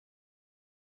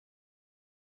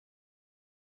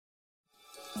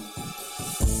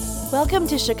Welcome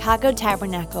to Chicago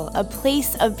Tabernacle, a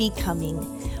place of becoming.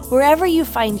 Wherever you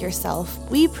find yourself,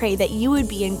 we pray that you would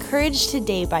be encouraged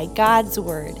today by God's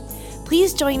Word.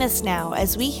 Please join us now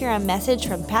as we hear a message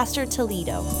from Pastor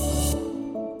Toledo.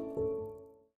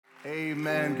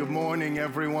 Amen. Good morning,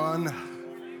 everyone.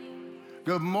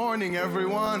 Good morning,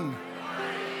 everyone.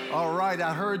 All right,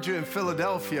 I heard you in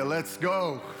Philadelphia. Let's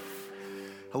go.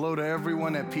 Hello to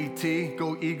everyone at PT.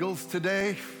 Go Eagles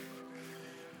today.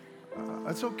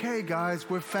 That's okay, guys.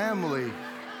 We're family.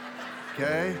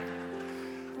 Okay?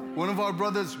 One of our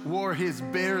brothers wore his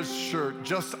Bears shirt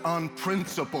just on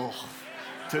principle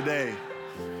today.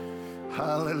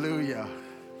 Hallelujah.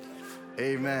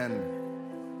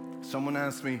 Amen. Someone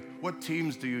asked me, what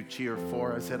teams do you cheer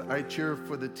for? I said, I cheer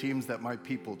for the teams that my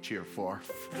people cheer for.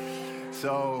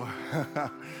 So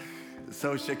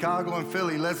Chicago and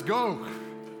Philly, let's go.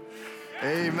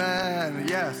 Amen.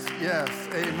 Yes,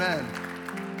 amen.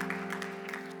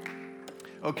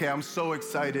 Okay, I'm so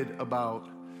excited about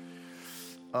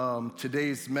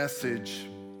today's message.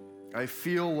 I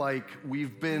feel like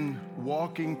we've been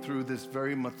walking through this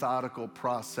very methodical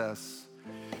process,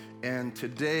 and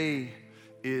today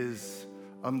is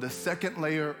the second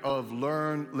layer of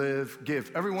learn, live,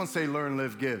 give. Everyone say learn,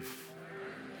 live, give.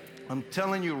 I'm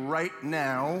telling you right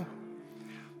now,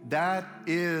 that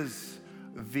is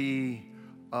the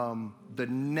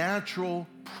natural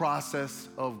process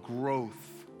of growth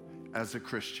as a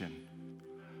Christian.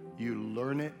 You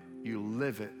learn it, you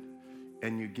live it,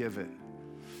 and you give it.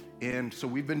 And so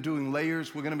we've been doing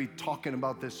layers. We're going to be talking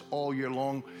about this all year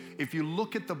long. If you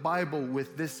look at the Bible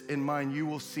with this in mind, you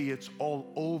will see it's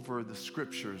all over the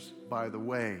scriptures, by the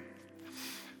way.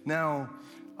 Now,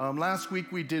 last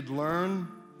week we did learn,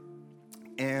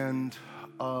 and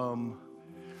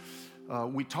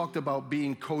we talked about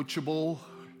being coachable.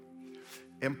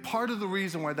 And part of the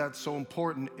reason why that's so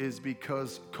important is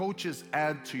because coaches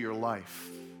add to your life.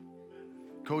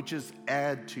 Coaches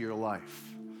add to your life.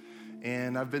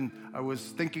 And I was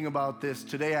thinking about this.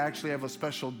 Today I actually have a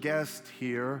special guest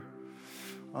here.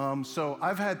 So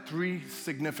I've had 3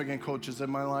 significant coaches in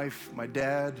my life. My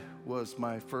dad was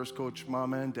my first coach,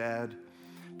 mom and dad.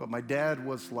 But my dad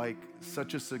was like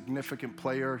such a significant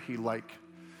player. He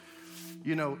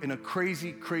in a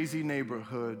crazy, crazy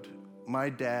neighborhood, my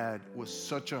dad was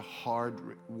such a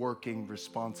hard-working,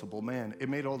 responsible man. It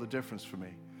made all the difference for me.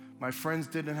 My friends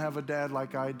didn't have a dad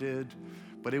like I did,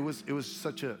 but it was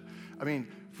such a,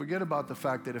 forget about the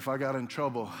fact that if I got in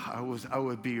trouble, I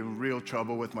would be in real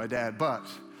trouble with my dad. But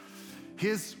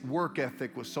his work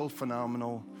ethic was so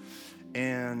phenomenal.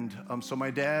 And so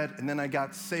my dad, and then I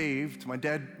got saved. My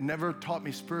dad never taught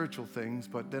me spiritual things,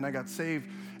 but then I got saved.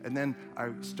 And then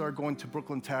I started going to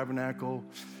Brooklyn Tabernacle.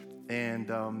 And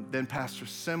then Pastor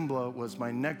Simbla was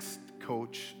my next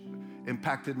coach,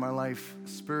 impacted my life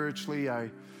spiritually. I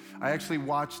actually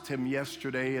watched him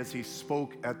yesterday as he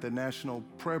spoke at the National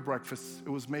Prayer Breakfast. It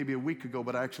was maybe a week ago,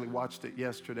 but I actually watched it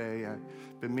yesterday. I've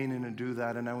been meaning to do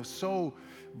that. And I was so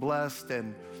blessed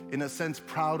and, in a sense,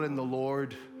 proud in the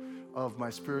Lord of my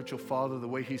spiritual father, the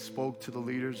way he spoke to the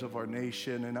leaders of our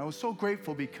nation. And I was so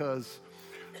grateful because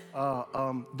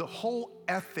the whole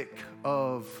ethic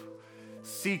of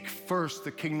seek first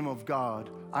the kingdom of God,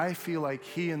 I feel like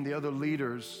he and the other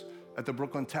leaders at the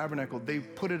Brooklyn Tabernacle, they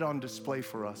put it on display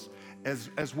for us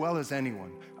as well as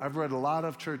anyone. I've read a lot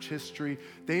of church history.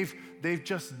 They've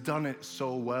just done it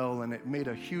so well, and it made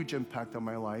a huge impact on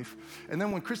my life. And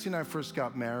then when Christy and I first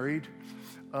got married,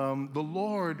 the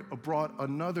Lord brought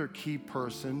another key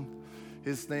person.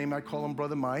 His name, I call him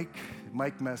Brother Mike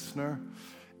Messner.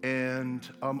 And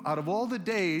out of all the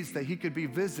days that he could be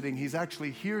visiting, he's actually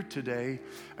here today.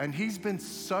 And he's been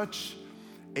such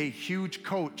a huge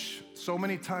coach, so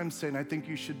many times saying, I think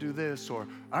you should do this, or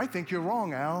I think you're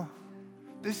wrong, Al.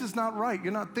 This is not right.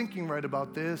 You're not thinking right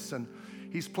about this. And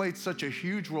he's played such a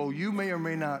huge role. You may or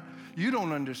may not, you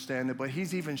don't understand it, but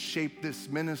he's even shaped this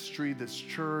ministry, this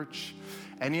church.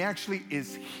 And he actually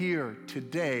is here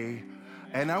today.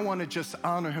 And I want to just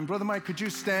honor him. Brother Mike, could you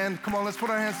stand? Come on, let's put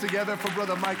our hands together for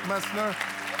Brother Mike Messner.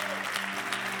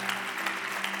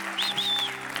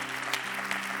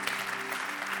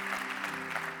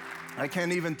 I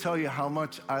can't even tell you how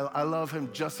much I love him,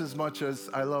 just as much as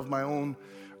I love my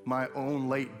own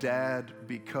late dad,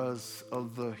 because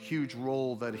of the huge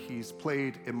role that he's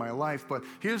played in my life. But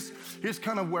here's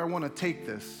kind of where I want to take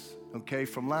this, okay,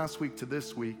 from last week to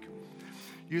this week.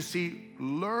 You see,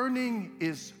 learning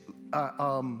is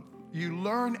you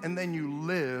learn and then you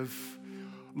live.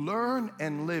 Learn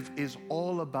and live is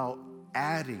all about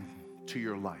adding to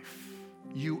your life.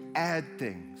 You add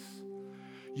things.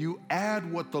 You add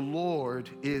what the Lord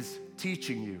is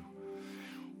teaching you.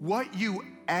 What you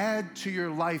add to your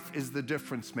life is the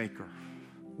difference maker.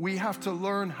 We have to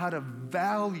learn how to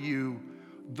value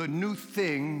the new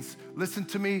things. Listen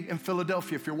to me in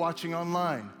Philadelphia, if you're watching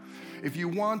online. If you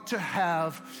want to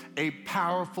have a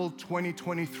powerful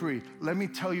 2023, let me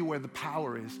tell you where the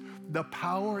power is. The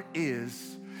power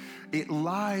is, it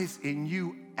lies in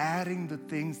you adding the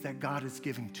things that God is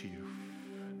giving to you.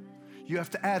 You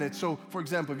have to add it. So, for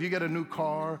example, if you get a new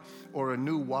car or a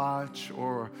new watch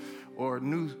or a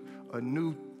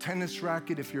new tennis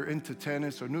racket, if you're into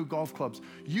tennis, or new golf clubs,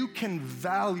 you can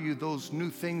value those new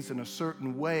things in a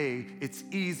certain way. It's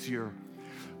easier.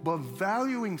 But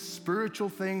valuing spiritual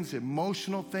things,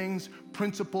 emotional things,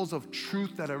 principles of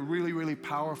truth that are really, really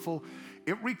powerful,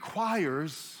 it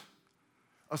requires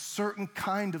a certain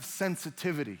kind of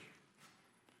sensitivity.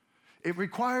 It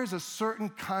requires a certain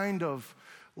kind of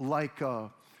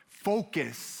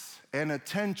focus and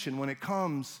attention when it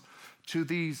comes to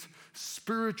these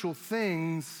spiritual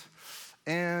things.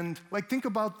 And think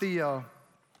about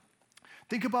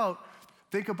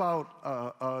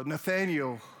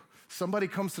Nathaniel. Somebody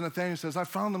comes to Nathaniel and says, I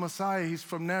found the Messiah, he's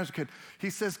from Nazareth. He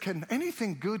says, can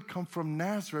anything good come from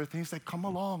Nazareth? And he's like, come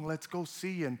along, let's go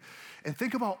see. And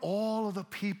think about all of the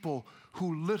people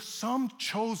who lived. Some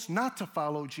chose not to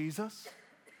follow Jesus,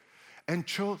 and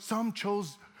some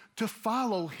chose to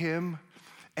follow him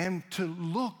and to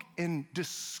look and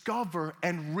discover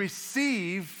and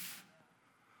receive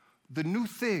the new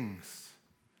things.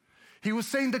 He was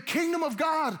saying, the kingdom of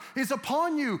God is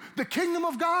upon you. The kingdom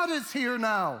of God is here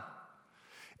now.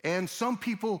 And some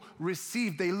people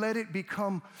received, they let it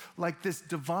become like this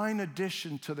divine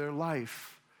addition to their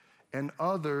life, and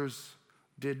others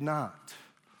did not.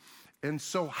 And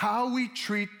so how we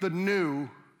treat the new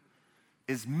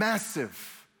is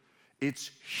massive.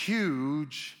 It's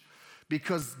huge,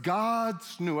 because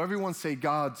God's new. Everyone say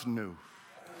God's new.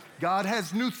 God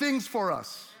has new things for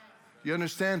us. You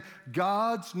understand?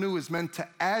 God's new is meant to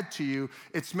add to you.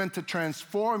 It's meant to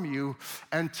transform you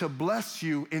and to bless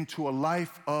you into a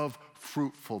life of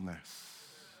fruitfulness.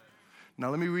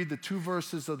 Now let me read the 2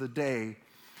 verses of the day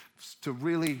to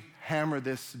really hammer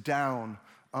this down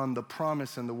on the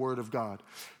promise and the word of God.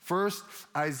 First,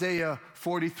 Isaiah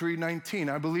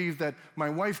 43:19. I believe that my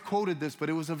wife quoted this, but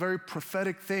it was a very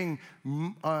prophetic thing.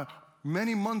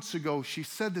 Many months ago, she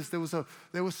said this. There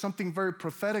was something very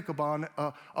prophetic upon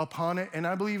it, and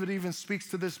I believe it even speaks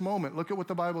to this moment. Look at what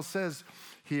the Bible says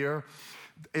here.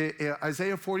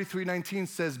 Isaiah 43:19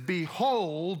 says,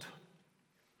 behold,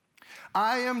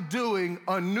 I am doing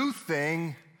a new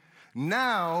thing.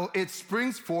 Now it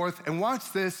springs forth, and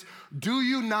watch this, do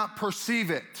you not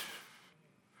perceive it?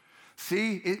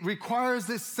 See, it requires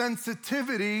this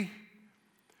sensitivity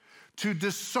to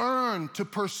discern, to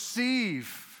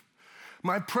perceive.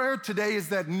 My prayer today is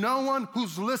that no one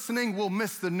who's listening will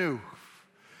miss the new.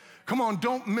 Come on,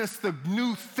 don't miss the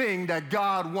new thing that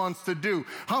God wants to do.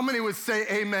 How many would say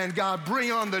amen? God, bring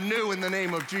on the new in the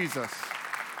name of Jesus.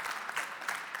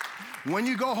 When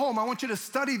you go home, I want you to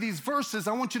study these verses.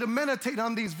 I want you to meditate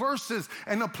on these verses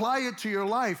and apply it to your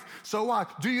life. So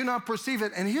what? Do you not perceive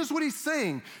it? And here's what he's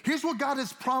saying. Here's what God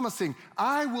is promising.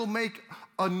 I will make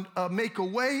a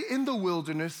way in the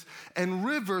wilderness and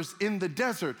rivers in the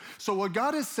desert. So what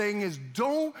God is saying is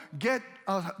don't let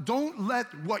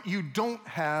what you don't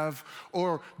have,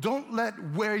 or don't let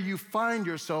where you find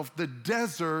yourself, the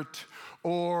desert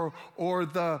or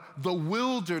the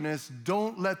wilderness,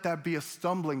 don't let that be a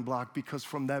stumbling block, because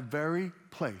from that very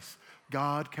place,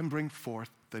 God can bring forth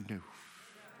the new.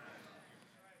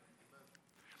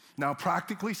 Now,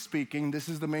 practically speaking, this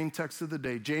is the main text of the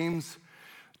day. James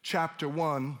chapter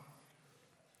 1,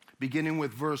 beginning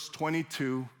with verse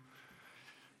 22.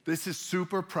 This is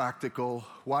super practical.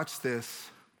 Watch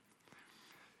this.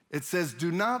 It says,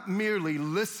 do not merely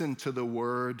listen to the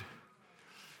word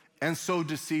and so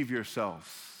deceive yourselves.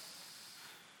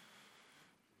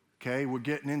 Okay, we're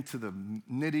getting into the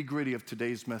nitty-gritty of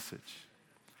today's message.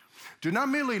 Do not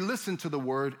merely listen to the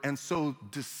word and so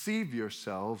deceive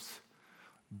yourselves.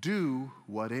 Do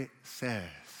what it says.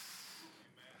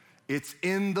 It's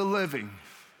in the living.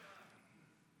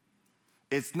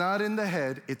 It's not in the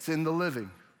head, it's in the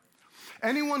living.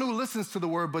 Anyone who listens to the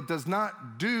word but does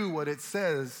not do what it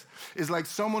says is like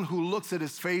someone who looks at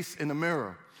his face in a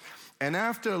mirror, and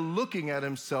after looking at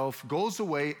himself goes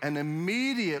away and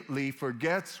immediately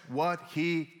forgets what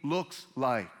he looks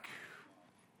like.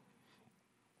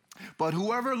 But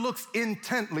whoever looks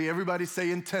intently, everybody say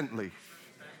intently.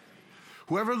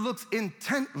 Whoever looks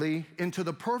intently into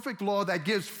the perfect law that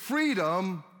gives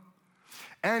freedom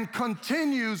and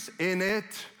continues in it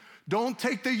Don't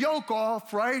take the yoke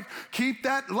off, right? Keep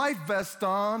that life vest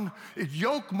on.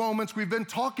 Yoke moments, we've been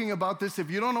talking about this. If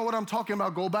you don't know what I'm talking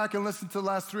about, go back and listen to the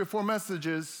last 3 or 4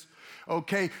 messages.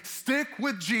 Okay, stick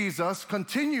with Jesus,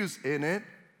 continues in it.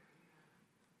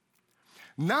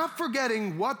 Not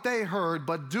forgetting what they heard,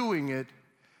 but doing it,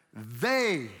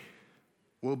 they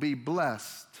will be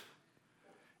blessed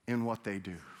in what they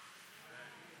do.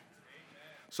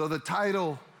 So the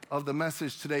title of the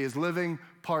message today is Living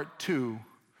Part 2,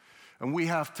 and we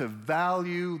have to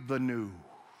value the new.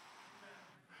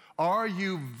 Are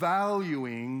you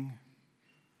valuing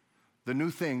the new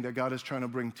thing that God is trying to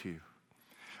bring to you?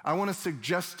 I want to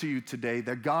suggest to you today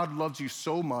that God loves you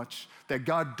so much, that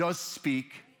God does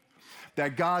speak,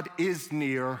 that God is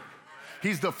near.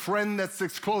 He's the friend that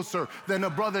sticks closer than a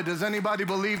brother. Does anybody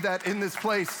believe that in this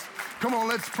place? Come on,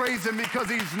 let's praise him because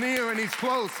he's near and he's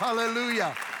close.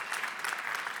 Hallelujah.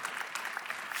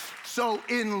 So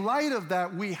in light of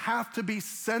that, we have to be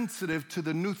sensitive to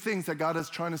the new things that God is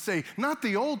trying to say. Not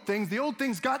the old things. The old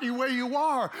things got you where you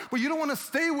are, but you don't want to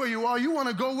stay where you are. You want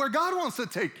to go where God wants to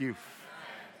take you.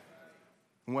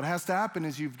 And what has to happen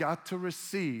is you've got to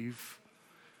receive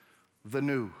the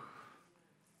new.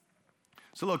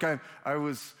 So look, I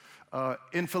was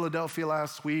in Philadelphia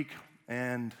last week,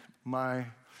 and my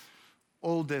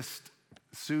oldest,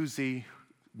 Susie,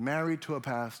 married to a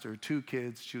pastor, 2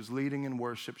 kids. She was leading in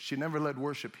worship. She never led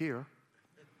worship here.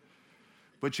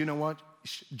 But you know what?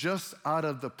 Just out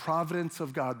of the providence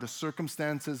of God, the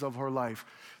circumstances of her life,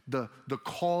 the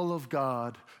call of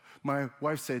God, my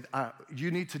wife said,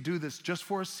 you need to do this just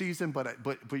for a season, but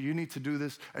you need to do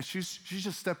this. And she's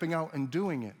just stepping out and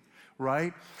doing it,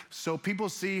 right? So people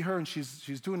see her, and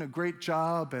she's doing a great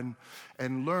job and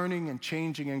learning and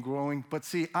changing and growing. But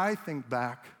see, I think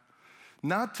back,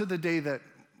 not to the day that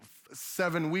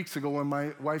 7 weeks ago when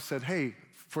my wife said, hey,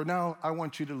 for now, I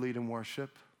want you to lead in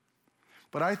worship.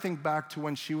 But I think back to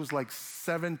when she was like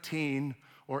 17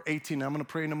 or 18. I'm going to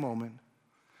pray in a moment.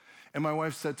 And my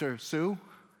wife said to her, Sue,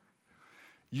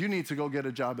 you need to go get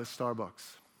a job at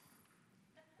Starbucks.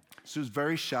 Sue's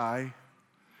very shy,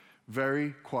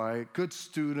 very quiet, good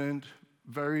student,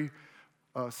 very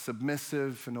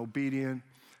submissive and obedient.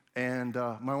 And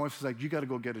my wife was like, you got to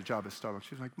go get a job at Starbucks.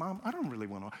 She's like, Mom, I don't really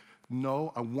want to.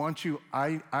 No, I want you.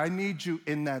 I need you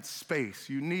in that space.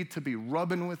 You need to be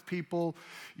rubbing with people.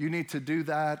 You need to do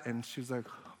that. And she's like,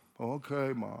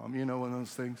 okay, Mom, you know, one of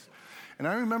those things. And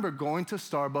I remember going to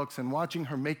Starbucks and watching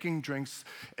her making drinks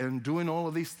and doing all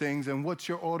of these things. And what's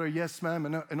your order? Yes, ma'am,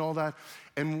 and all that.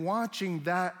 And watching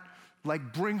that,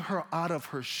 like, bring her out of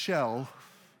her shell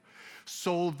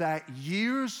so that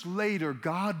years later,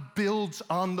 God builds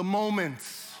on the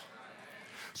moments.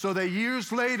 So that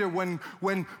years later, when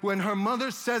her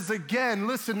mother says again,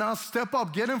 listen, now step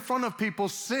up, get in front of people,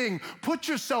 sing, put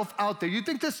yourself out there. You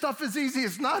think this stuff is easy?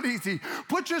 It's not easy.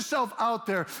 Put yourself out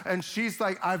there. And she's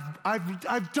like,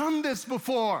 I've done this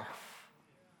before.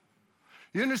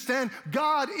 You understand?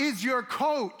 God is your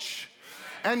coach.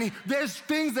 And there's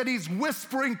things that he's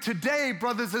whispering today,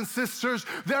 brothers and sisters.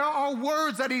 There are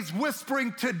words that he's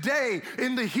whispering today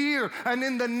in the here and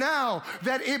in the now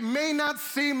that it may not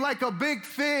seem like a big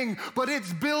thing, but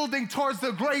it's building towards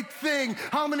the great thing.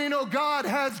 How many know God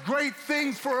has great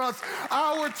things for us?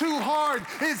 Our too hard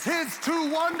is his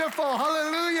too wonderful.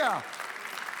 Hallelujah.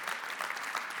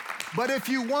 But if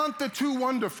you want the too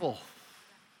wonderful,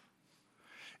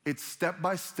 it's step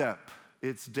by step.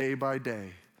 It's day by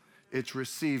day. It's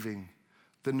receiving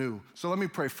the new. So let me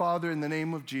pray. Father, in the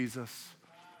name of Jesus,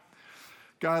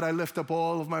 God, I lift up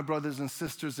all of my brothers and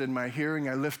sisters in my hearing.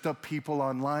 I lift up people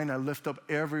online. I lift up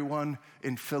everyone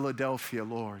in Philadelphia,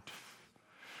 Lord.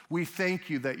 We thank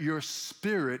you that your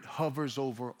spirit hovers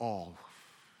over all.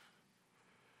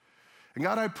 And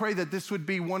God, I pray that this would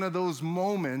be one of those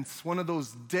moments, one of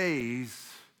those days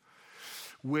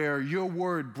where your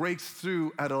word breaks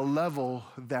through at a level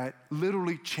that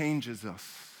literally changes us.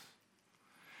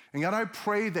 And God, I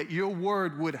pray that your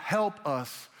word would help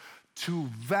us to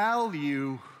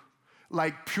value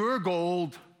like pure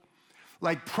gold,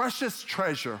 like precious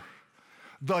treasure,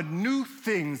 the new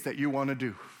things that you want to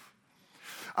do.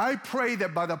 I pray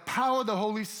that by the power of the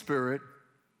Holy Spirit,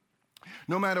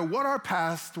 no matter what our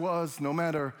past was, no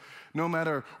matter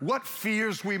what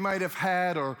fears we might have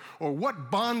had or what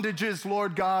bondages,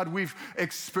 Lord God, we've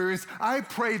experienced, I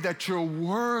pray that your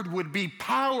word would be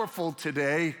powerful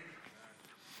today.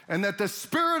 And that the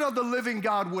Spirit of the living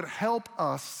God would help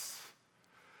us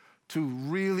to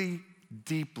really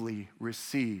deeply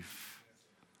receive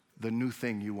the new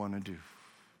thing you want to do.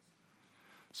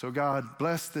 So God,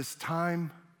 bless this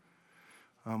time.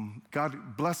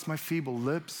 God, bless my feeble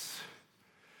lips.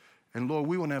 And Lord,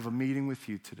 we want to have a meeting with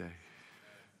you today.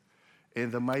 In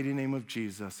the mighty name of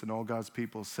Jesus. And all God's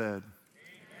people said,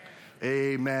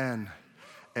 amen,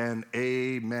 and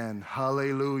amen.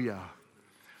 Hallelujah.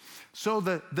 So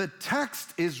the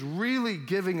text is really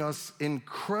giving us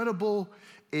incredible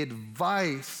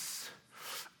advice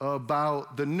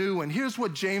about the new. And here's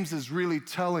what James is really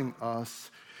telling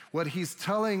us. What he's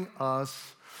telling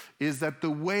us is that the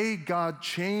way God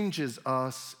changes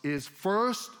us is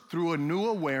first through a new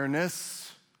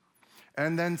awareness,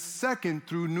 and then second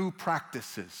through new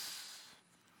practices.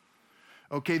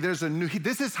 Okay, this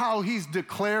is how he's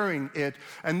declaring it.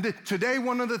 And today,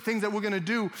 one of the things that we're going to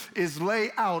do is lay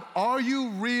out, are you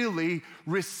really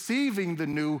receiving the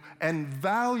new and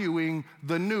valuing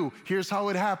the new? Here's how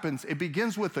it happens. It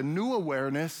begins with a new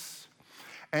awareness,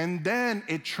 and then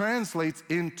it translates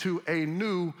into a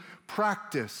new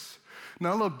practice.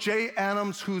 Now look, Jay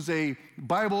Adams, who's a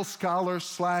Bible scholar /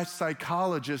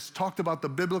 psychologist, talked about the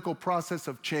biblical process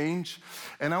of change.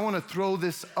 And I want to throw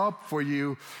this up for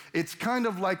you. It's kind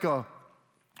of like a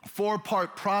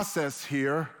 4-part process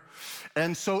here.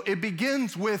 And so it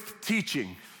begins with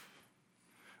teaching.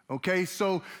 Okay,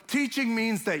 so teaching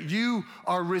means that you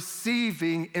are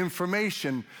receiving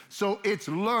information. So it's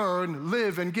learn,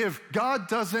 live, and give. God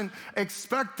doesn't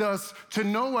expect us to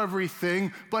know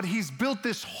everything, but he's built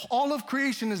this, all of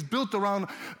creation is built around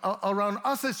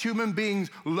us as human beings,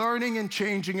 learning and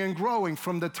changing and growing.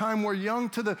 From the time we're young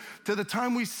to the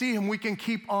time we see him, we can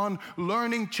keep on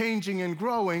learning, changing, and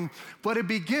growing. But it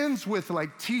begins with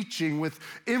like teaching, with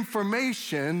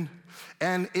information.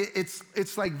 And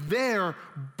it's like there,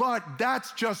 but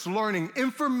that's just learning.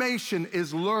 Information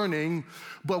is learning,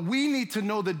 but we need to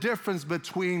know the difference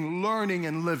between learning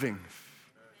and living.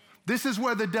 This is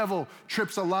where the devil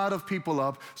trips a lot of people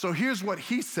up. So here's what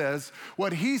he says.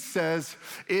 What he says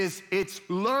is it's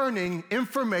learning,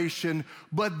 information,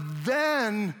 but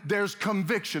then there's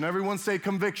conviction. Everyone say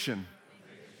conviction.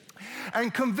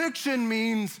 And conviction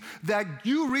means that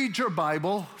you read your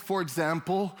Bible, for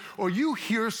example, or you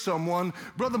hear someone,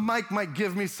 Brother Mike might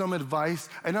give me some advice,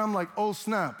 and I'm like, oh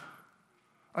snap,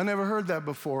 I never heard that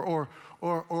before,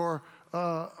 or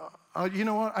you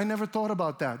know what, I never thought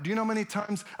about that. Do you know how many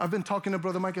times I've been talking to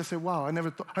Brother Mike, I say, wow, I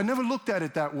never looked at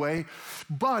it that way.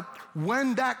 But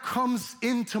when that comes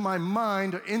into my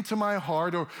mind, or into my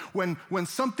heart, or when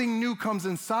something new comes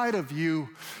inside of you,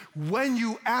 when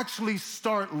you actually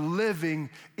start living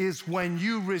is when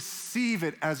you receive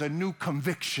it as a new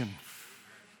conviction.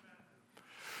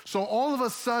 So all of a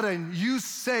sudden, you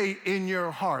say in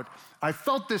your heart, I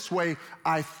felt this way,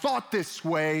 I thought this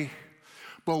way,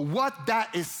 but what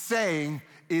that is saying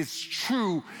is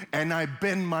true, and I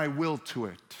bend my will to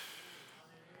it.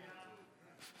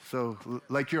 So,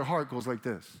 like your heart goes like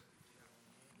this.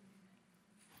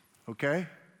 Okay?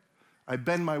 I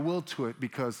bend my will to it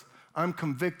because I'm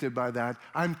convicted by that.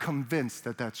 I'm convinced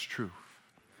that that's true.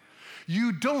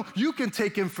 You can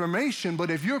take information,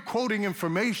 but if you're quoting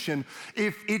information,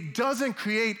 if it doesn't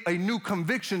create a new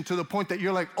conviction to the point that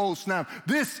you're like, oh snap,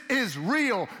 this is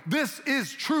real, this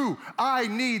is true, I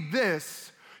need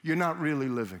this, you're not really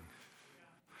living.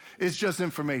 It's just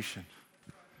information.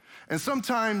 And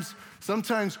sometimes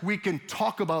we can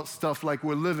talk about stuff like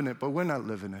we're living it, but we're not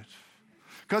living it.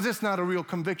 Because it's not a real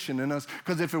conviction in us.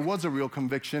 Because if it was a real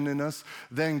conviction in us,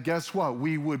 then guess what?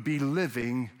 We would be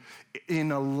living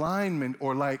in alignment,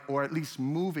 or at least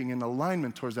moving in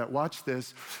alignment towards that. Watch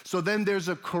this. So then there's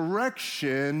a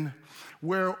correction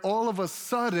where all of a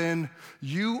sudden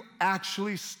you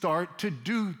actually start to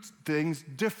do things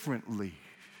differently.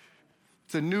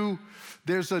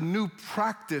 There's a new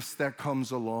practice that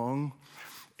comes along.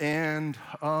 And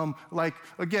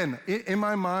again, in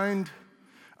my mind,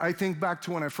 I think back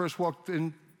to when I first walked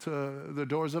into the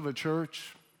doors of a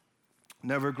church,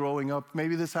 never growing up.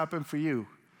 Maybe this happened for you.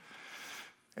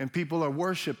 And people are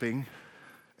worshiping,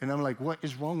 and I'm like, what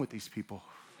is wrong with these people?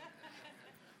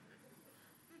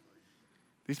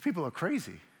 These people are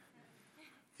crazy,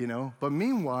 you know? But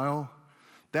meanwhile,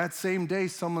 that same day,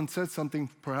 someone said something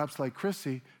perhaps like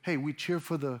Chrissy, hey, we cheer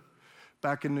for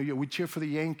back in New York, we cheer for the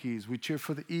Yankees, we cheer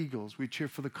for the Eagles, we cheer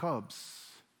for the Cubs.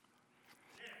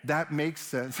 That makes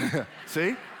sense.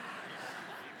 See?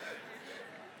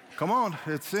 Come on,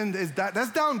 that's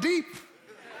down deep.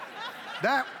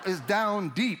 That is down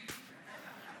deep,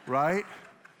 right?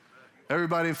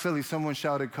 Everybody in Philly, someone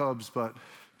shouted Cubs, but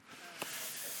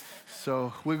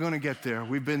so we're gonna get there.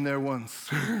 We've been there once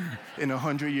in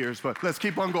 100 years, but let's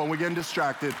keep on going. We're getting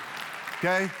distracted,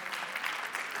 okay?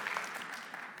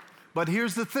 But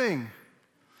here's the thing.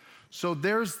 So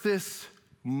there's this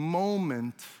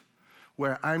moment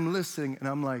where I'm listening and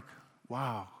I'm like,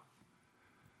 wow,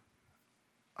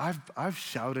 I've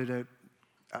shouted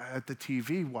at the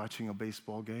TV watching a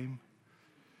baseball game.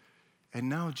 And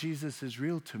now Jesus is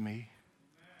real to me.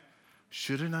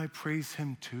 Shouldn't I praise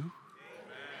him too?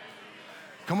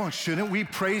 Come on, shouldn't we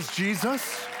praise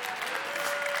Jesus?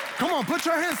 Come on, put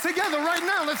your hands together right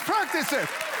now. Let's practice it.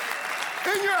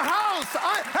 In your house,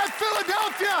 at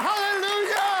Philadelphia,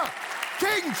 hallelujah.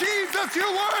 King Jesus,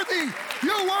 you're worthy.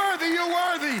 You're worthy. You're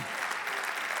worthy.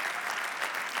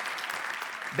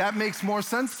 That makes more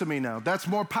sense to me now. That's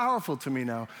more powerful to me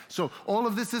now. So all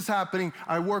of this is happening.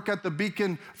 I work at the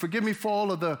Beacon. Forgive me for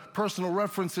all of the personal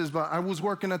references, but I was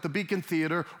working at the Beacon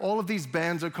Theater. All of these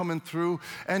bands are coming through.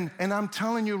 And I'm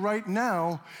telling you right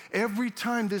now, every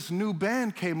time this new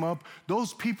band came up,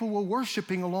 those people were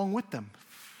worshiping along with them.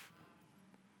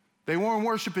 They weren't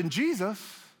worshiping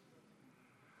Jesus.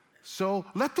 So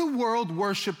let the world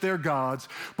worship their gods,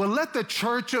 but let the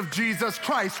church of Jesus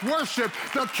Christ worship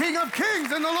the King of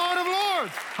Kings and the Lord of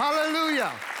Lords.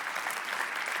 Hallelujah.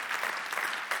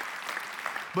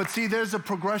 But see, there's a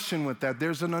progression with that.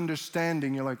 There's an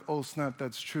understanding. You're like, oh, snap,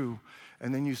 that's true.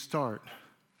 And then you start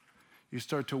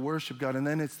to worship God, and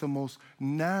then it's the most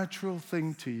natural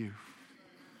thing to you.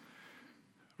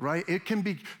 Right? It can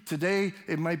be, today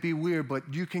it might be weird, but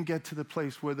you can get to the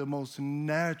place where the most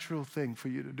natural thing for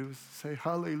you to do is to say,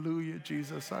 hallelujah,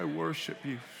 Jesus, I worship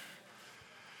you.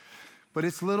 But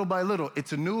it's little by little. It's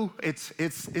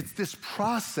this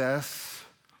process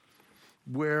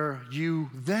where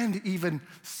you then even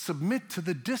submit to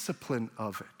the discipline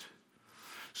of it.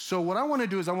 So what I want to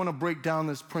do is I want to break down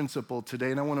this principle today,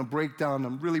 and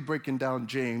I'm really breaking down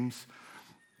James,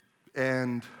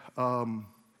 and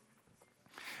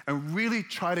really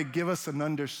try to give us an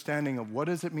understanding of what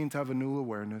does it mean to have a new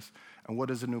awareness and what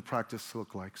does a new practice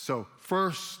look like. So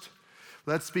first,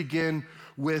 let's begin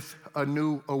with a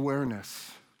new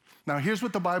awareness. Now, here's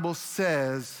what the Bible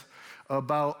says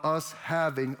about us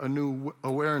having a new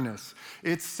awareness.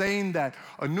 It's saying that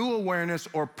a new awareness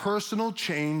or personal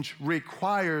change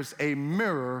requires a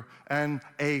mirror and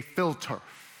a filter.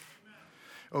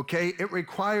 Okay? It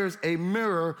requires a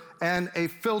mirror and a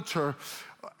filter.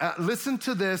 Listen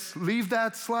to this. Leave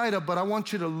that slide up, but I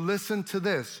want you to listen to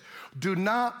this. Do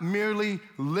not merely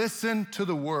listen to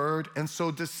the word and so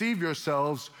deceive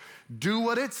yourselves. Do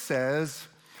what it says.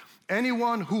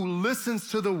 Anyone who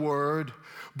listens to the word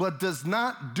but does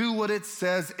not do what it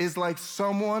says is like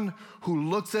someone who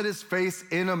looks at his face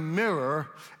in a mirror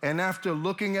and after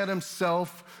looking at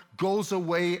himself goes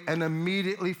away and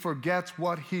immediately forgets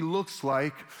what he looks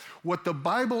like. What the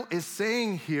Bible is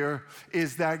saying here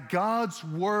is that God's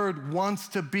word wants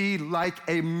to be like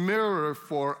a mirror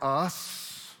for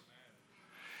us.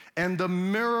 And the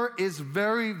mirror is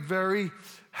very, very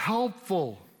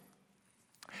helpful.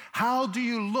 How do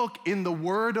you look in the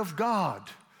word of God?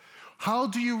 How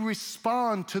do you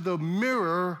respond to the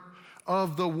mirror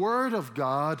of the word of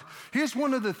God? Here's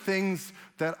one of the things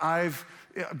that I've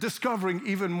discovering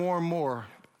even more and more,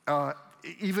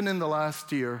 even in the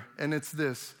last year, and it's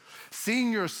this.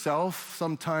 Seeing yourself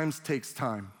sometimes takes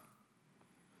time.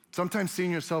 Sometimes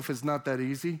seeing yourself is not that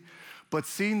easy, but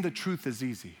seeing the truth is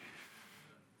easy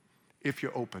if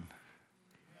you're open.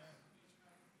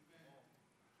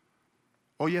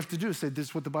 All you have to do is say, this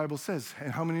is what the Bible says.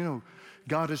 And how many know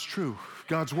God is true?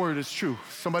 God's word is true.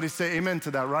 Somebody say amen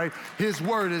to that, right? His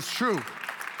word is true.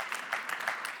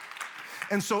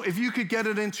 And so if you could get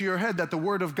it into your head that the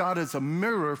word of God is a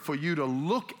mirror for you to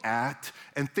look at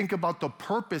and think about the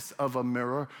purpose of a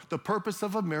mirror, the purpose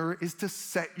of a mirror is to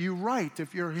set you right.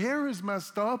 If your hair is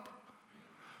messed up,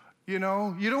 you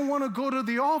don't want to go to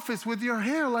the office with your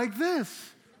hair like this,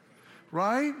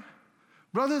 right?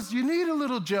 Brothers, you need a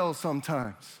little gel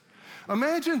sometimes.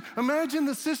 Imagine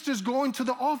the sisters going to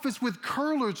the office with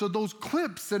curlers or those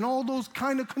clips and all those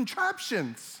kind of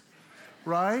contraptions,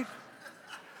 right?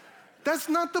 That's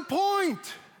not the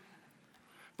point.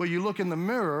 But you look in the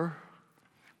mirror,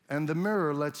 and the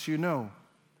mirror lets you know.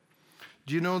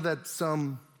 Do you know that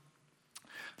some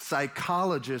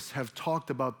psychologists have talked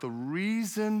about the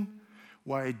reason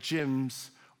why gyms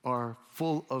are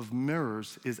full of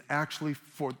mirrors is actually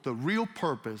for the real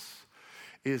purpose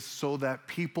is so that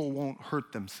people won't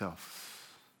hurt themselves.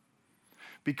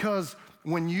 Because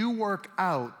when you work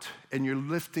out and you're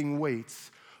lifting weights,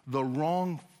 the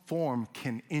wrong form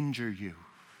can injure you.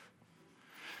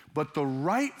 But the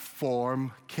right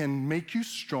form can make you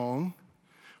strong,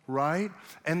 right?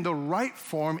 And the right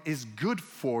form is good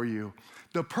for you.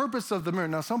 The purpose of the mirror,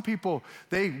 now some people,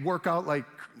 they work out like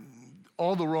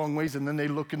all the wrong ways and then they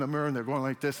look in the mirror and they're going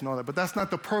like this and all that, but that's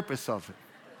not the purpose of it.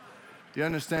 Do you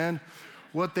understand?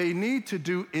 What they need to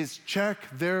do is check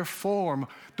their form.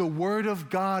 The Word of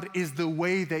God is the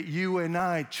way that you and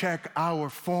I check our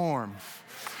form.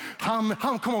 Come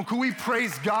on, can we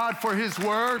praise God for His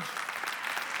Word?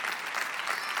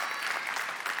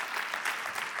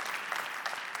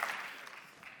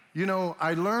 You know,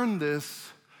 I learned this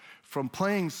from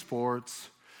playing sports.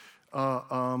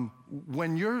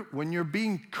 When you're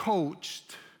being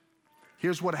coached,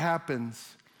 here's what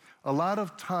happens. A lot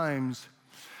of times,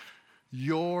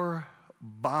 your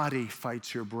body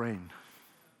fights your brain.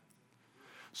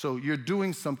 So you're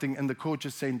doing something and the coach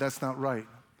is saying, that's not right.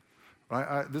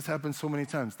 This happens so many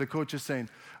times. The coach is saying,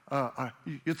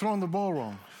 you're throwing the ball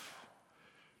wrong.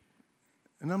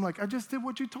 And I'm like, I just did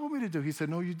what you told me to do. He said,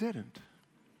 no, you didn't.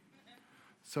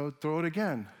 So throw it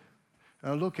again.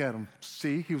 And I look at him.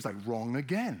 See, he was like, wrong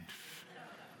again.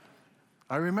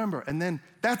 I remember. And then,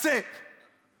 that's it.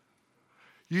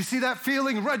 You see that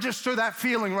feeling? Register that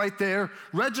feeling right there.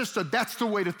 Register, that's the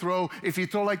way to throw. If you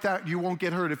throw like that, you won't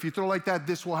get hurt. If you throw like that,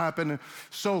 this will happen.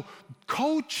 So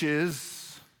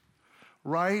coaches,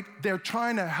 right, they're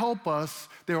trying to help us.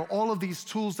 There are all of these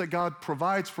tools that God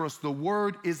provides for us. The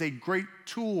Word is a great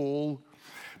tool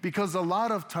because a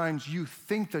lot of times you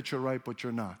think that you're right, but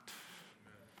you're not.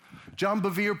 John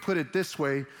Bevere put it this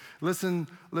way. Listen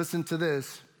to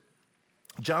this.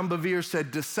 John Bevere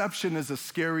said, deception is a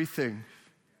scary thing.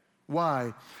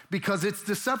 Why? Because it's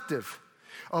deceptive.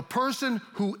 A person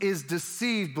who is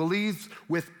deceived believes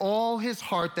with all his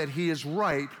heart that he is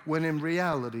right when in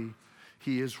reality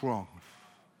he is wrong.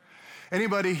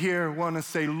 Anybody here want to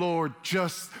say, Lord,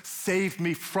 just save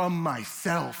me from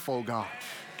myself, oh God.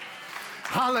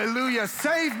 Hallelujah.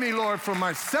 Save me, Lord, from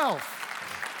myself.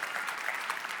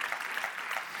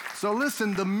 So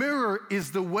listen, the mirror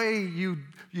is the way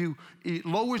it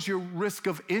lowers your risk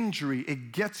of injury.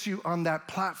 It gets you on that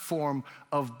platform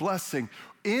of blessing.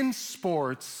 In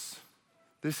sports,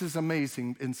 this is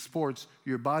amazing. In sports,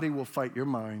 your body will fight your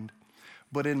mind.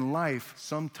 But in life,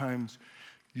 sometimes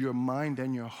your mind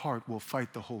and your heart will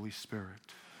fight the Holy Spirit.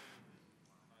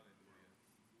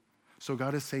 So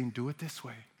God is saying, do it this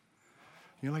way.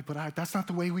 You're like, but that's not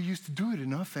the way we used to do it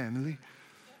in our family.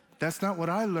 That's not what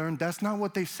I learned. That's not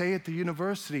what they say at the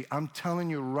university. I'm telling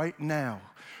you right now,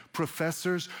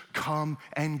 professors come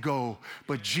and go,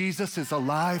 but Jesus is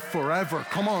alive forever.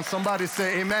 Come on, somebody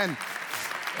say amen.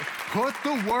 Put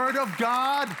the Word of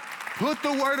God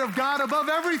above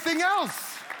everything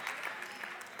else,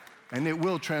 and it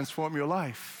will transform your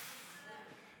life.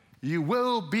 You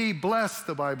will be blessed,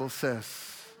 the Bible says.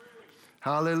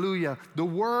 Hallelujah. The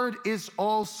Word is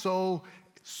also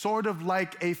sort of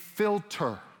like a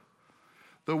filter.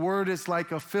 The Word is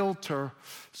like a filter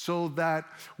so that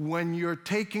when you're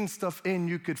taking stuff in,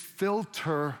 you could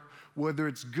filter whether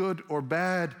it's good or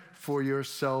bad for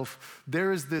yourself.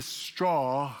 There is this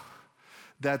straw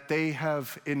that they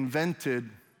have invented,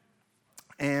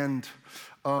 and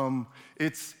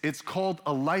it's called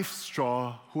a life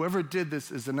straw. Whoever did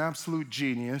this is an absolute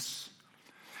genius.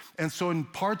 And so in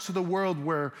parts of the world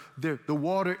where the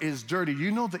water is dirty,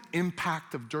 you know the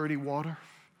impact of dirty water?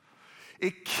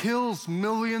 It kills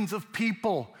millions of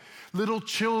people, little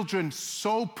children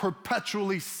so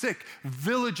perpetually sick,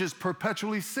 villages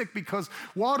perpetually sick because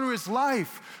water is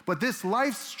life. But this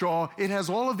life straw, it has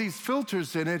all of these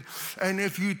filters in it. And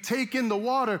if you take in the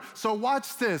water, so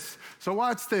watch this.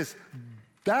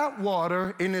 That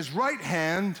water in his right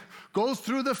hand goes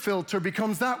through the filter,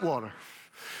 becomes that water.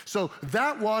 So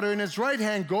that water in his right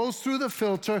hand goes through the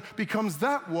filter, becomes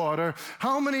that water.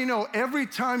 How many know every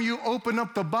time you open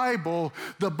up the Bible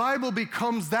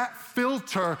becomes that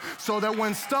filter so that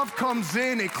when stuff comes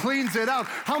in, it cleans it out?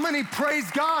 How many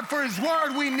praise God for His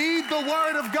Word? We need the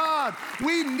Word of God.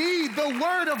 We need the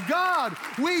Word of God.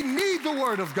 We need the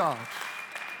Word of God.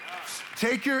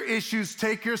 Take your issues,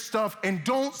 take your stuff, and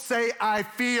don't say, I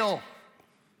feel.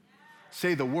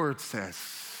 Say, the Word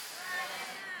says.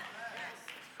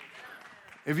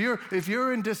 If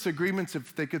you're in disagreements,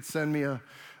 if they could send me a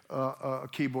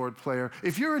keyboard player.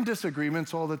 If you're in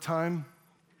disagreements all the time,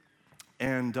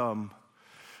 and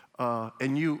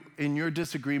you in your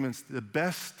disagreements, the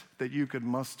best that you could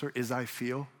muster is I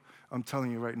feel. I'm telling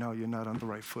you right now, you're not on the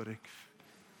right footing.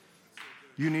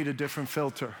 You need a different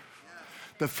filter.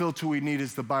 The filter we need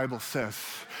is the Bible says.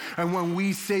 And when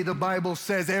we say the Bible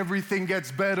says, everything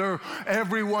gets better,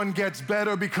 everyone gets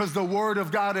better because the Word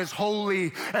of God is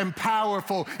holy and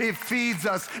powerful. It feeds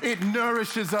us, it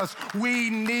nourishes us. We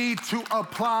need to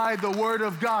apply the Word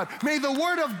of God. May the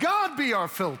Word of God be our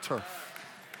filter.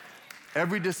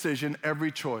 Every decision,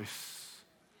 every choice,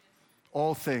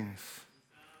 all things.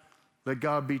 Let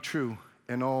God be true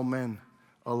and all men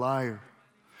a liar.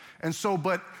 And so,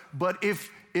 but if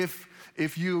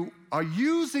you are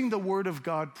using the Word of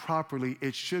God properly,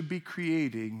 it should be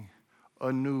creating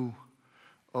a new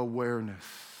awareness.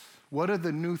 What are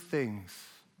the new things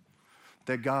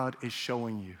that God is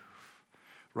showing you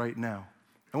right now?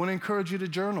 I want to encourage you to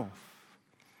journal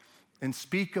and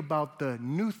speak about the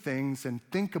new things and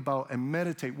think about and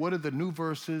meditate. What are the new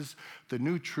verses, the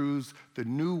new truths, the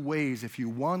new ways? If you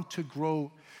want to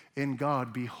grow in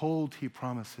God, behold, he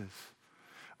promises,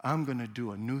 I'm going to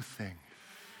do a new thing.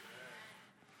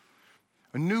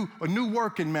 A new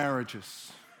work in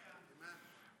marriages.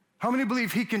 How many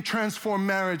believe he can transform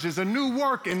marriages? A new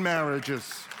work in marriages.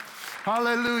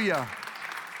 Hallelujah.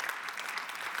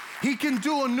 He can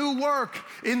do a new work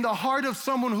in the heart of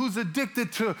someone who's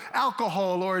addicted to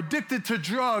alcohol or addicted to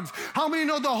drugs. How many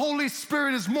know the Holy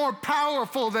Spirit is more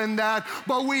powerful than that,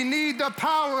 but we need the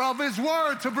power of his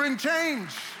word to bring change?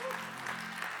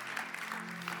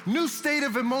 New state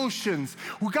of emotions.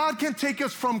 God can take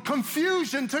us from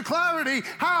confusion to clarity.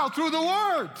 How? Through the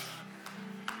word.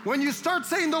 When you start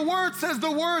saying the word says,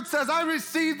 I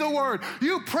receive the word.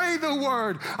 You pray the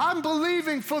word. I'm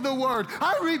believing for the word.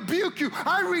 I rebuke you.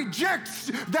 I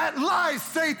reject that lie,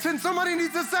 Satan. Somebody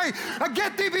needs to say,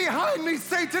 get thee behind me,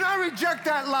 Satan. I reject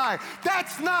that lie.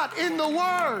 That's not in the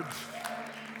word.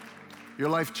 Your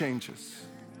life changes.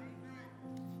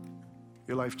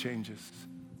 Your life changes.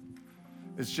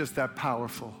 It's just that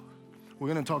powerful. We're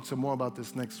going to talk some more about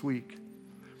this next week.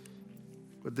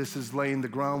 But this is laying the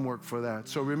groundwork for that.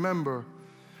 So remember,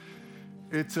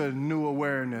 it's a new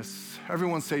awareness.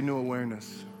 Everyone say new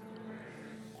awareness.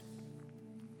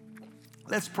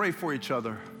 Let's pray for each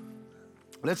other.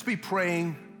 Let's be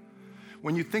praying.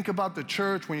 When you think about the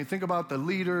church, when you think about the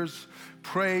leaders,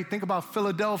 pray. Think about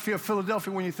Philadelphia.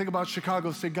 When you think about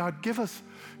Chicago, say, God, give us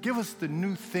the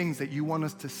new things that you want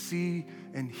us to see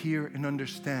and hear and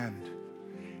understand,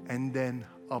 and then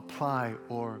apply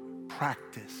or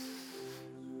practice,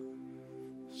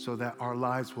 so that our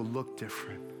lives will look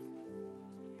different.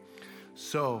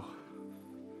 So,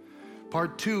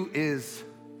 part 2 is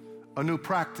a new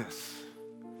practice.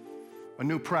 A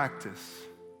new practice.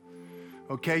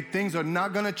 Okay, things are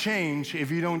not gonna change if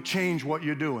you don't change what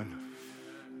you're doing.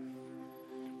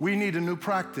 We need a new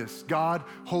practice. God,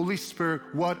 Holy Spirit,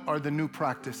 what are the new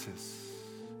practices?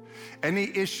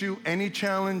 Any issue, any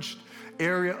challenged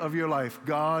area of your life,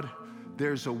 God,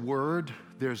 there's a word,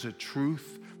 there's a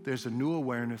truth, there's a new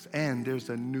awareness, and there's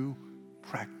a new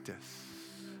practice.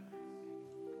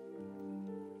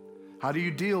 How do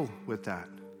you deal with that?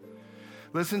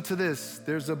 Listen to this.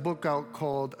 There's a book out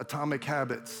called Atomic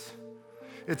Habits.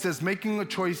 It says making a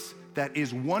choice that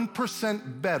is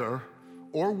 1% better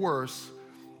or worse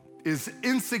is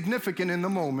insignificant in the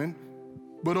moment,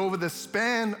 but over the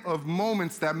span of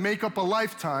moments that make up a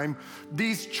lifetime,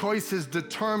 these choices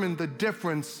determine the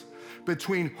difference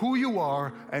between who you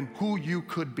are and who you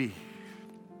could be.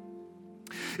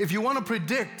 If you want to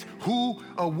predict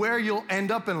where you'll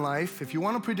end up in life,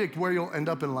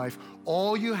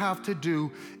 all you have to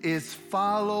do is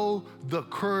follow the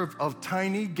curve of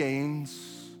tiny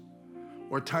gains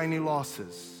or tiny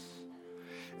losses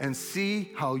and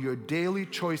see how your daily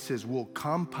choices will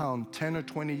compound 10 or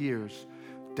 20 years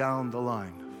down the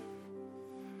line.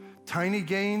 Tiny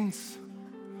gains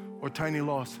or tiny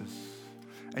losses.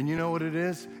 And you know what it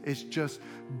is? It's just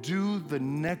do the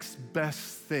next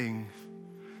best thing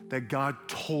that God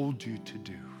told you to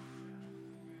do.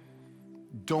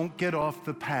 Don't get off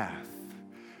the path.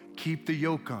 Keep the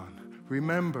yoke on.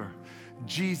 Remember,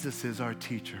 Jesus is our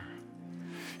teacher.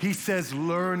 He says,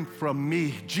 learn from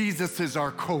me. Jesus is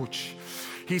our coach.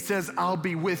 He says, I'll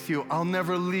be with you. I'll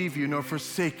never leave you nor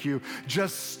forsake you.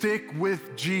 Just stick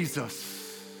with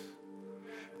Jesus.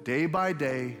 Day by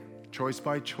day, choice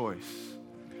by choice.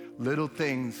 Little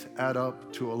things add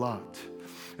up to a lot.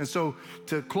 And so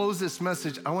to close this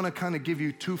message, I want to kind of give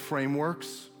you 2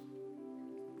 frameworks.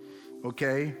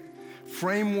 Okay?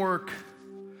 Framework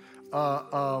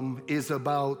is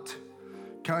about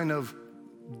kind of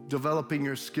developing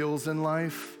your skills in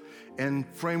life. And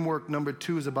framework number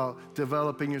 2 is about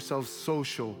developing yourself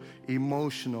social,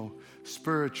 emotional,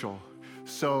 spiritual.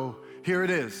 So here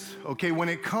it is, okay? When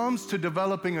it comes to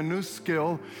developing a new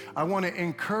skill, I want to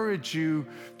encourage you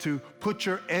to put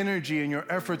your energy and your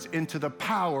efforts into the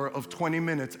power of 20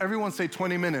 minutes. Everyone say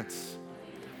 20 minutes.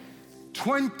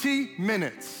 20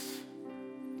 minutes.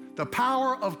 The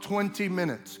power of 20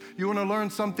 minutes. You want to learn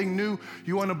something new?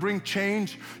 You want to bring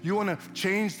change? You want to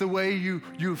change the way you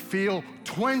feel?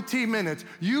 20 minutes.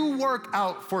 You work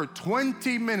out for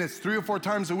 20 minutes 3 or 4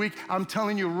 times a week. I'm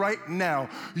telling you right now,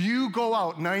 you go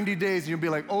out 90 days and you'll be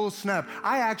like, oh snap,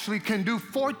 I actually can do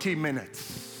 40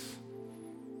 minutes.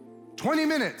 20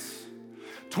 minutes.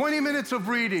 20 minutes of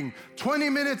reading, 20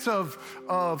 minutes of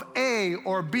A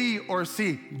or B or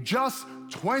C, just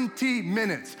 20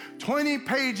 minutes, 20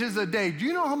 pages a day. Do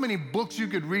you know how many books you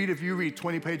could read if you read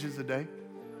 20 pages a day?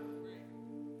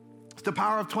 It's the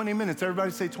power of 20 minutes.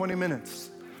 Everybody say 20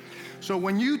 minutes. So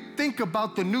when you think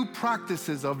about the new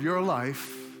practices of your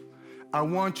life, I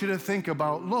want you to think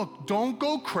about, look, don't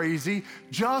go crazy,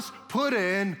 just put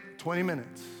in 20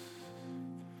 minutes.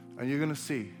 And you're gonna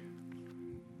see.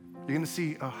 You're gonna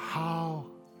see how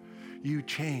you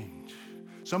change.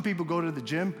 Some people go to the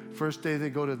gym. First day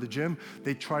they go to the gym,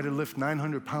 they try to lift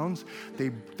 900 pounds. They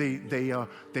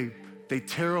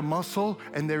tear a muscle,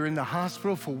 and they're in the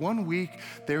hospital for 1 week.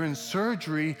 They're in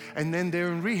surgery, and then they're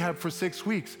in rehab for 6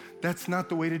 weeks. That's not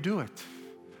the way to do it.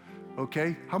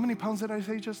 Okay? How many pounds did I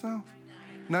say just now?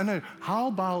 900. How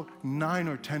about 9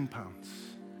 or 10 pounds?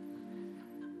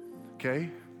 Okay?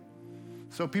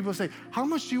 So people say, how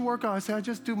much do you work out? I say, I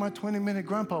just do my 20-minute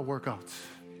grandpa workouts.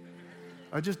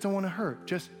 I just don't want to hurt.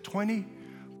 Just 20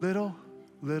 little,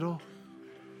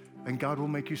 and God will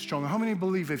make you stronger. How many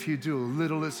believe if you do,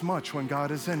 little is much when God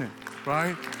is in it,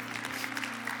 right?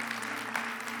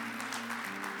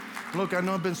 Look, I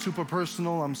know I've been super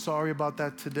personal. I'm sorry about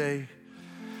that today.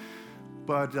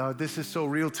 But this is so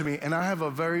real to me. And I have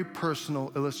a very personal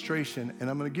illustration. And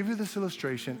I'm going to give you this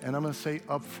illustration, and I'm going to say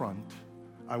up front,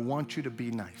 I want you to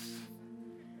be nice,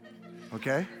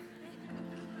 okay?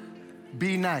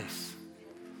 Be nice.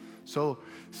 So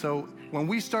when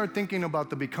we start thinking about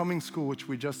the Becoming School, which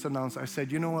we just announced, I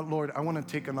said, you know what, Lord, I want to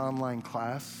take an online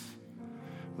class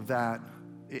that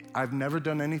I've never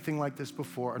done anything like this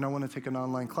before, and I want to take an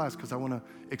online class because I want to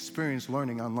experience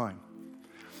learning online.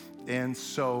 And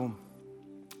so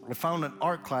I found an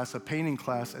art class, a painting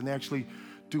class, and they actually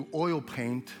do oil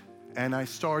paint, and I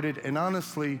started, and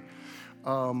honestly,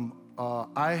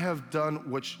 I have done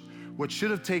what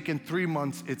should have taken 3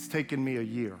 months, it's taken me a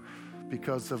year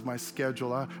because of my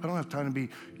schedule. I don't have time to be,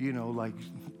 like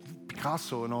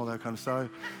Picasso and all that kind of stuff.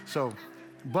 So,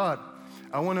 but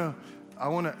I wanna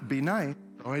be nice,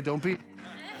 all right? Don't be.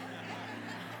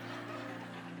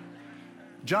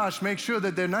 Josh, make sure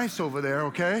that they're nice over there,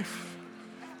 okay?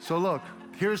 So look,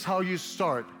 here's how you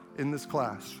start in this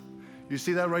class. You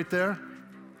see that right there?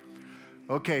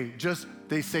 Okay,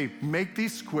 they say, make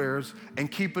these squares and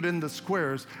keep it in the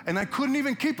squares. And I couldn't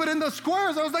even keep it in the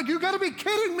squares. I was like, you gotta be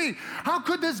kidding me. How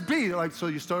could this be? So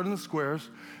you start in the squares.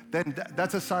 Then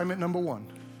that's assignment number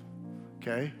 1,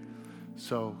 okay?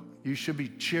 So you should be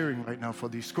cheering right now for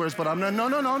these squares, but I'm not,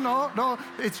 no.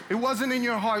 It wasn't in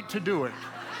your heart to do it,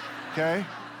 okay?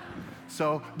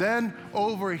 So then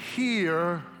over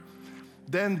here,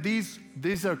 then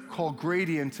these are called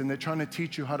gradients, and they're trying to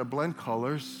teach you how to blend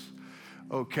colors.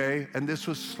 Okay, and this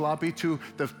was sloppy too.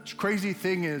 The crazy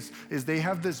thing is they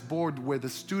have this board where the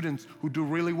students who do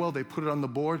really well, they put it on the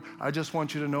board. I just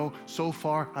want you to know, so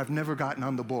far, I've never gotten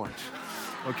on the board,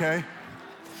 okay?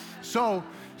 So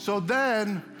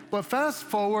then, but fast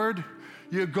forward,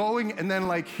 you're going, and then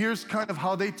here's kind of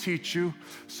how they teach you.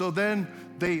 So then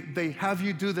they have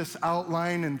you do this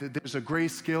outline, and there's a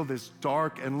grayscale, there's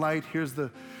dark and light. Here's the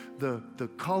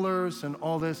colors and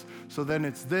all this. So then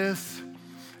it's this,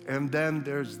 and then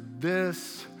there's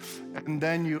this, and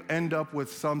then you end up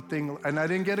with something, and I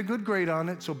didn't get a good grade on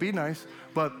it, so be nice,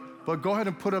 but go ahead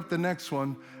and put up the next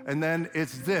one, and then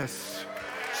it's this.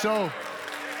 So,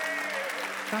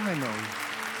 I know.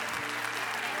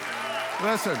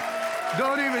 Listen,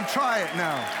 don't even try it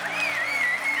now.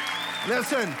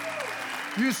 Listen,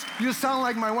 you sound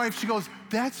like my wife. She goes,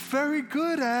 that's very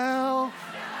good, Al.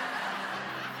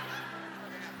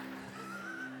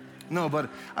 No, but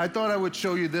I thought I would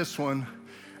show you this one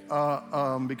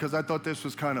because I thought this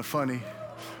was kind of funny,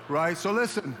 right? So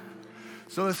listen,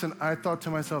 I thought to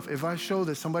myself, if I show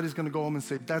this, somebody's gonna go home and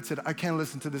say, that's it, I can't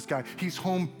listen to this guy. He's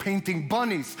home painting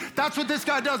bunnies. That's what this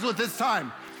guy does with his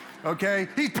time, okay?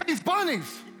 He paints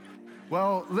bunnies.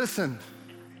 Well, listen,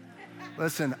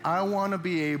 I wanna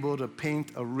be able to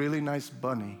paint a really nice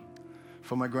bunny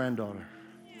for my granddaughter,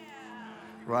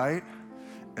 right?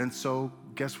 And so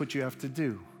guess what you have to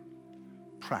do?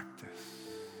 Practice.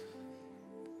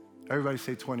 Everybody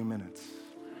say 20 minutes.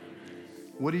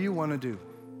 What do you want to do?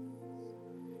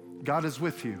 God is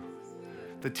with you.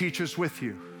 The teacher's with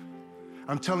you.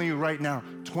 I'm telling you right now,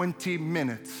 20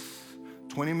 minutes,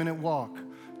 20-minute walk,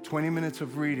 20 minutes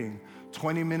of reading,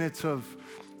 20 minutes of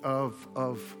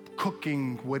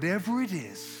cooking, whatever it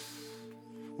is,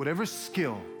 whatever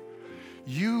skill,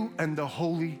 you and the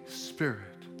Holy Spirit,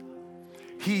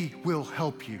 He will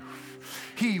help you.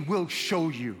 He will show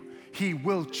you. He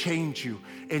will change you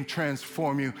and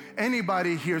transform you.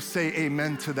 Anybody here say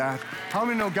amen to that? How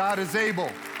many know God is able?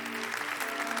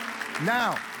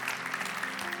 Now,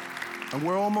 and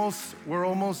we're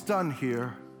almost done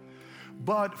here.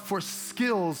 But for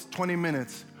skills, 20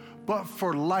 minutes. But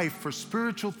for life, for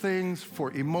spiritual things,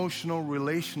 for emotional,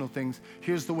 relational things,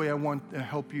 here's the way I want to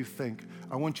help you think.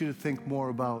 I want you to think more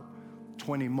about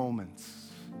 20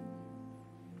 moments.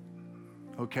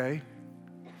 Okay?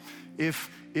 If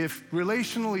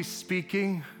relationally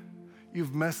speaking,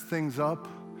 you've messed things up,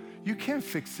 you can't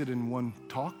fix it in one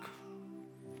talk.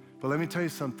 But let me tell you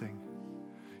something.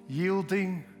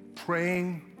 Yielding,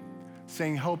 praying,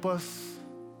 saying, help us.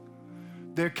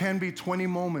 There can be 20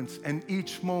 moments, and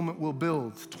each moment will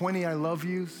build. 20 I love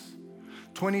yous,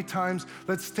 20 times.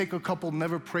 Let's take a couple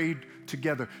never prayed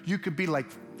together. You could be like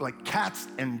cats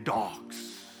and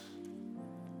dogs,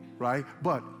 right?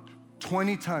 But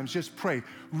 20 times, just pray.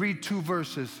 Read 2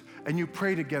 verses, and you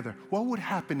pray together. What would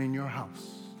happen in your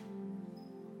house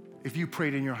if you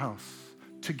prayed in your house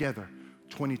together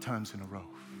 20 times in a row?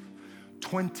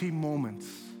 20 moments.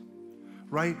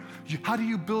 Right? How do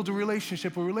you build a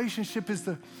relationship? A relationship is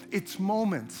it's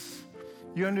moments.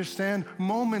 You understand?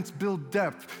 Moments build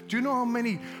depth. Do you know how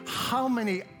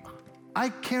many, I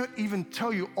can't even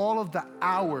tell you all of the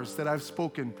hours that I've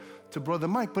spoken to Brother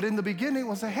Mike, but in the beginning it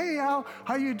was like, hey Al,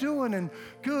 how you doing? And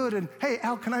good, and hey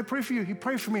Al, can I pray for you? He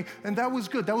prayed for me, and that was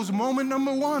good. That was moment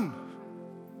number 1.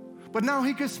 But now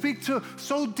he could speak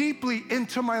so deeply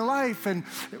into my life, and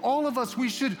all of us, we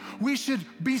should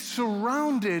be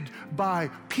surrounded by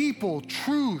people,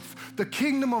 truth, the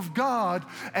kingdom of God,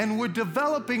 and we're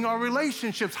developing our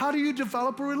relationships. How do you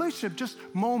develop a relationship? Just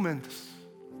moments.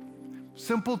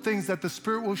 Simple things that the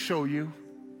Spirit will show you,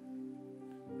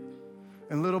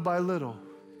 and little by little.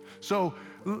 So,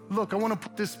 look, I want to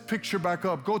put this picture back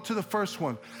up. Go to the first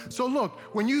one. So look,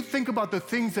 when you think about the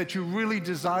things that you really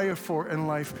desire for in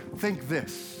life, think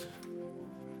this,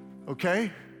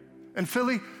 okay? And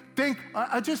Philly, think,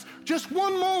 just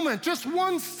one moment, just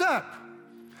one step.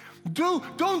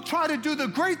 Don't try to do the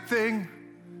great thing,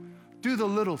 do the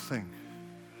little thing.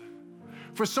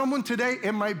 For someone today,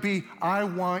 it might be, I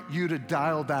want you to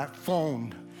dial that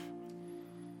phone.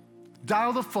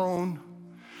 Dial the phone.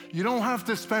 You don't have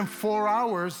to spend 4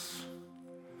 hours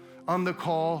on the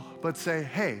call, but say,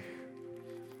 hey,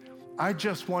 I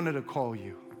just wanted to call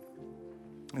you.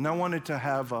 And I wanted to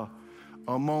have a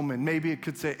moment. Maybe it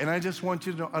could say, and I just want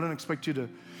you to know, I don't expect you to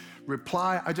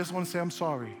reply. I just want to say, I'm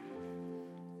sorry.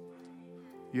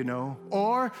 You know?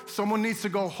 Or someone needs to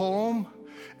go home,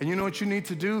 and you know what you need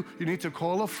to do? You need to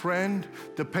call a friend,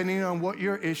 depending on what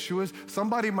your issue is.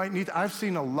 Somebody might need, I've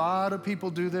seen a lot of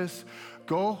people do this.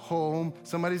 Go home,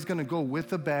 somebody's gonna go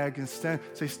with a bag and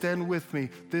stand with me.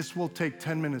 This will take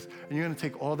 10 minutes. And you're gonna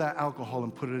take all that alcohol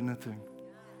and put it in the thing.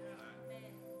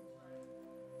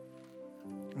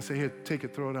 And say, here, take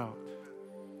it, throw it out.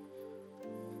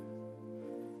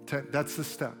 That's the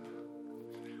step.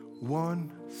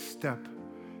 One step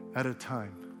at a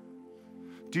time.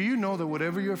 Do you know that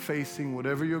whatever you're facing,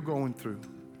 whatever you're going through,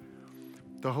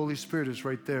 the Holy Spirit is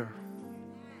right there?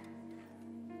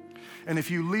 And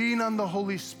if you lean on the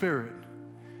Holy Spirit,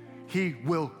 He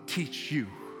will teach you.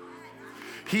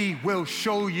 He will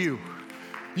show you.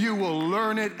 You will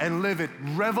learn it and live it.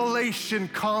 Revelation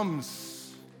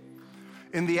comes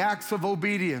in the acts of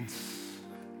obedience,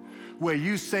 where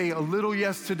you say a little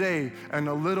yes today and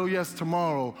a little yes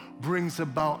tomorrow brings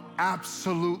about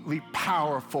absolutely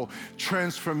powerful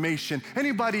transformation.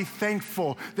 Anybody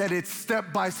thankful that it's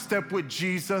step by step with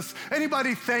Jesus?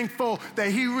 Anybody thankful that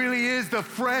He really is the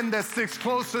friend that sticks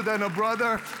closer than a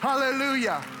brother?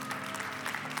 Hallelujah.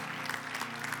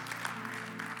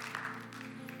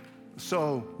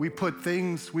 So we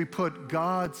put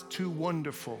God's too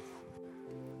wonderful.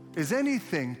 Is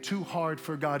anything too hard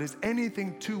for God? Is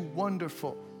anything too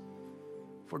wonderful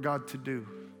for God to do?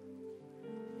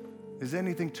 Is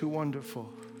anything too wonderful?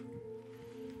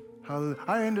 Hallelujah.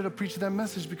 I ended up preaching that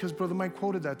message because Brother Mike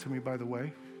quoted that to me, by the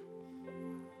way.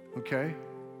 Okay?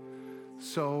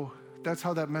 So that's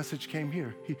how that message came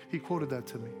here. He quoted that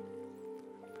to me.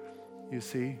 You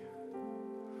see?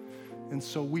 And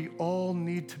so we all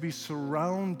need to be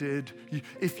surrounded.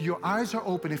 If your eyes are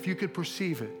open, if you could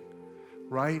perceive it,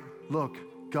 right? Look,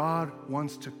 God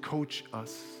wants to coach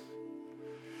us.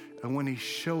 And when He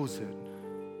shows it,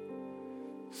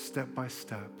 step by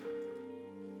step,